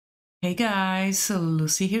Hey guys, so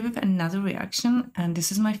Lucy here with another reaction, and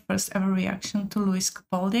this is my first ever reaction to Luis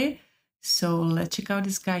Capaldi. So let's check out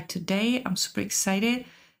this guy today. I'm super excited. If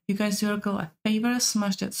you guys do a girl a favor,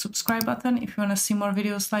 smash that subscribe button if you want to see more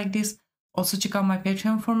videos like this. Also check out my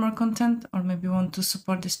Patreon for more content, or maybe you want to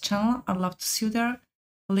support this channel. I'd love to see you there.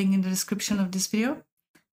 Link in the description of this video.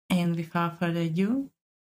 And without further ado,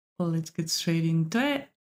 let's get straight into it.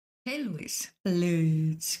 Hey Luis,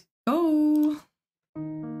 let's go.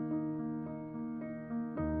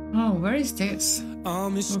 Oh, where is this?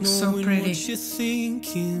 Looks so pretty. What you're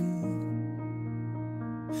thinking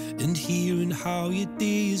and hearing how your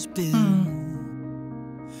day has been.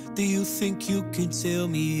 Do you think you can tell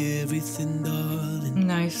me everything, darling?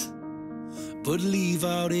 Nice. But leave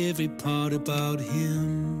out every part about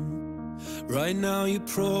him. Right now you're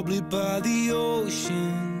probably by the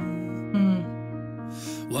ocean,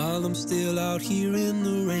 while I'm still out here in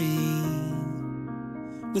the rain.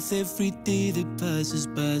 With every day that passes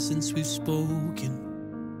by since we've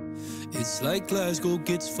spoken, it's like Glasgow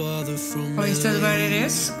gets farther from LA. Oh, is that where it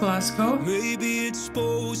is? Glasgow? Maybe it's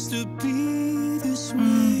supposed to be this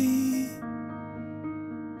way,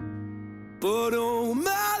 but oh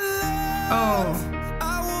my love,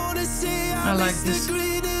 I wanna say I like miss this. the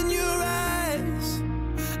green in your eyes.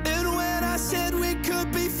 And when I said we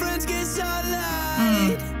could be friends, guess I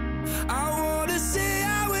lied. I wanna say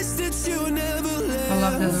I wish that you never left. I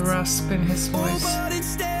love the rasp in his voice. Oh, but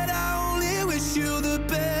instead I only wish you the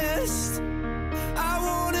best. I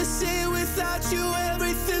wanna say without you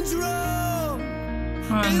everything's wrong.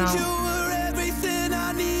 And you were everything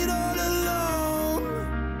I need all along.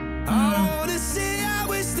 I wanna say I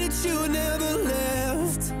wish that you never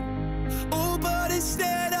left. Oh, but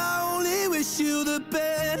instead I only wish you the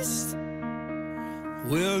best.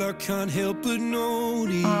 Well, I can't help but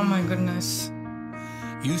notice. Oh my goodness.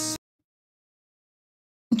 You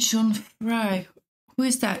John Fry. Who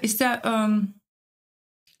is that? Is that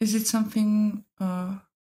is it something from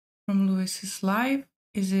Lewis's life?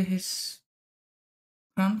 Is it his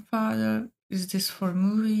grandfather? Is this for a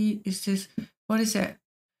movie? Is this, what is it?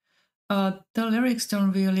 The lyrics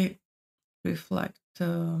don't really reflect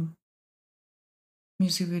the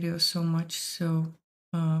music video so much, so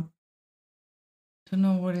don't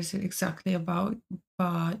know what is it exactly about,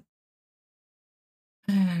 but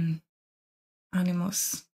and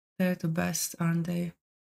animals, they're the best, aren't they?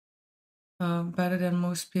 Better than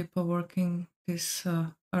most people working this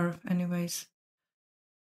earth anyways.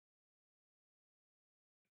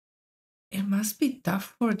 It must be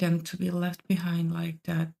tough for them to be left behind like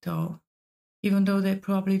that though, even though they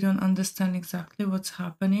probably don't understand exactly what's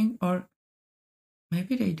happening, or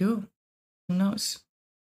maybe they do, who knows.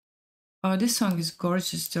 Oh, this song is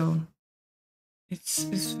gorgeous though. It's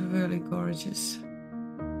really gorgeous.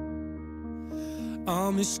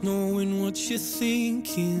 I miss knowing what you're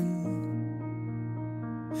thinking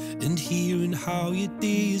and hearing how your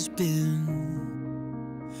day has been.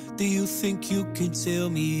 Do you think you can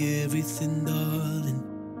tell me everything, darling?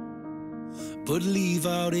 But leave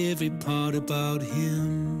out every part about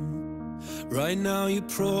him. Right now you're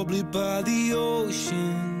probably by the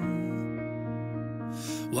ocean,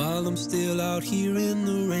 while I'm still out here in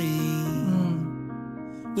the rain.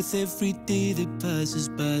 With every day that passes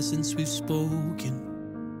by since we've spoken,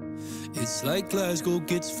 it's like Glasgow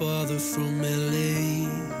gets farther from LA.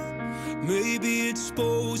 Maybe it's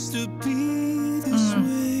supposed to be this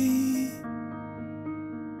way,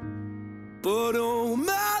 but oh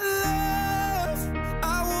my love,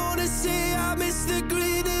 I wanna say I miss the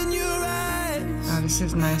green in your eyes. Oh, this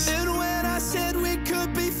is nice. And when I said we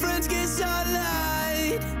could be friends, guess I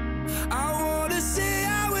lied. I wanna say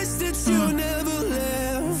I wish that you never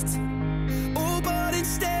left. Oh, but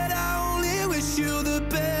instead I only wish you the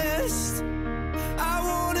best. I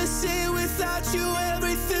wanna say without you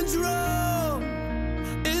everything's wrong.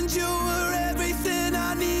 And you were everything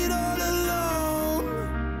I need all along.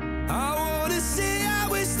 I wanna say I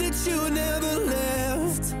wish that you never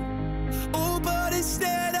left. Oh, but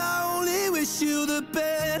instead I only wish you the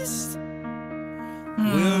best.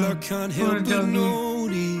 Well, I can't help but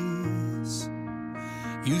notice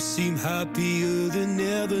you seem happier than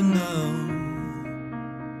ever now.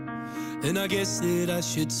 And I guess that I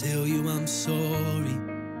should tell you I'm sorry.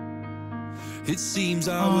 It seems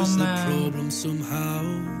I was the problem somehow.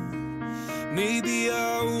 Maybe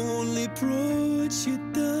I only brought you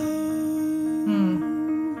down.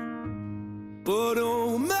 But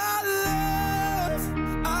oh my love,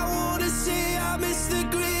 I wanna say I miss the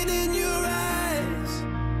green in your eyes.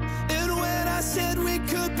 And when I said we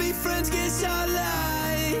could be friends, guess I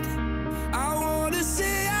lied. I wanna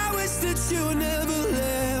say I wish that you never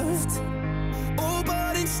left. Oh,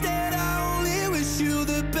 but instead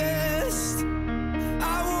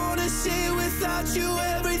without you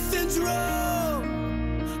everything's wrong,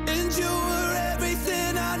 and you were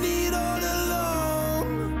everything I need all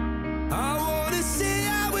along. I wanna say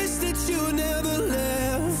I wish that you never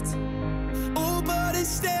left, oh, but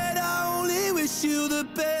instead I only wish you the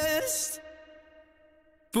best.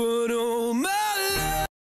 But oh my love,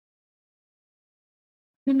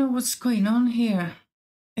 You know what's going on here?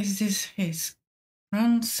 Is this his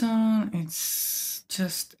grandson? It's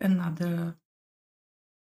just another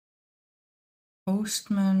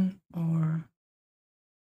postman, or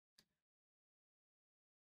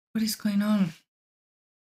what is going on?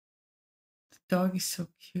 The dog is so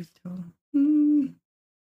cute though.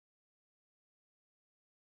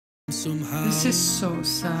 somehow This is so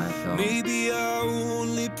sad though. maybe I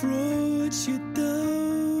only brought you down.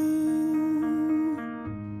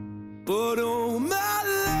 But oh my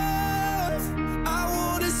love, I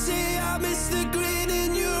wanna say I miss the grin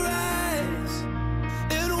in your eyes.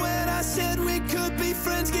 And when I said we could be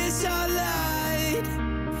friends, guess I lied.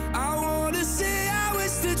 I wanna say I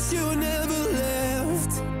wish that you never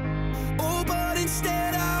left, oh, but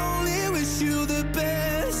instead I only wish you the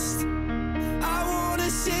best. I wanna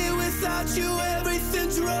say without you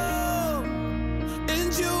everything's wrong,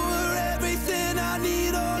 and you were everything I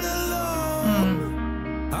need all along.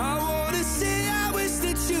 I wanna say I wish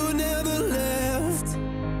that you never left,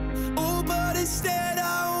 oh, but instead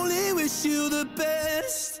I only wish you the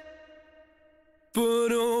best.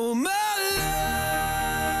 But oh my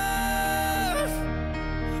love,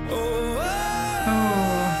 oh,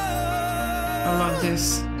 I love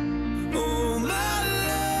this. oh my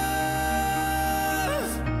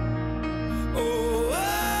love, oh,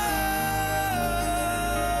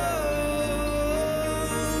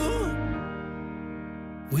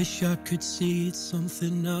 wish I could say it's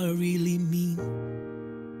something I really mean,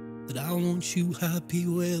 that I want you happy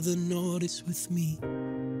whether or not it's with me.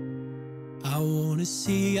 I wanna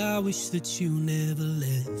say I wish that you never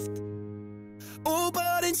left, oh,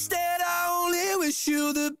 but instead I only wish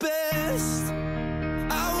you the best.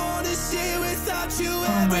 I wanna say without you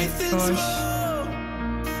everything's wrong,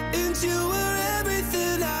 and you were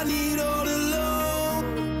everything I need all along.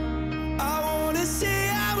 I wanna say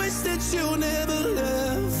I wish that you never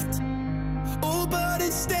left, oh, but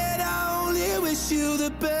instead I only wish you the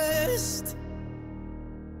best.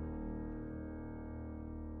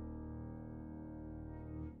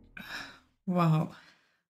 Wow,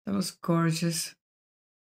 that was gorgeous.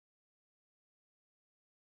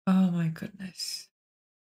 Oh my goodness.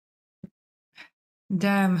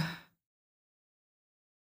 Damn.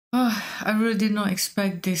 Oh, I really did not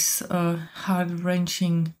expect this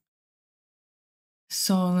heart-wrenching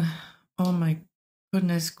song. Oh my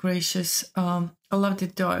goodness gracious. I loved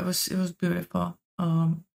it though. It was beautiful.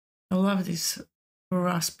 I love this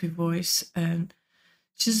raspy voice, and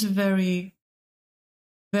just very,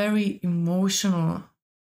 very emotional.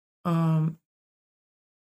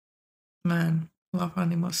 Man, love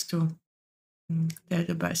animals too. They're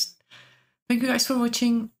the best. Thank you guys for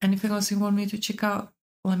watching. Anything else you want me to check out,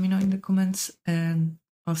 let me know in the comments, and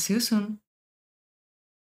I'll see you soon.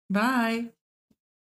 Bye.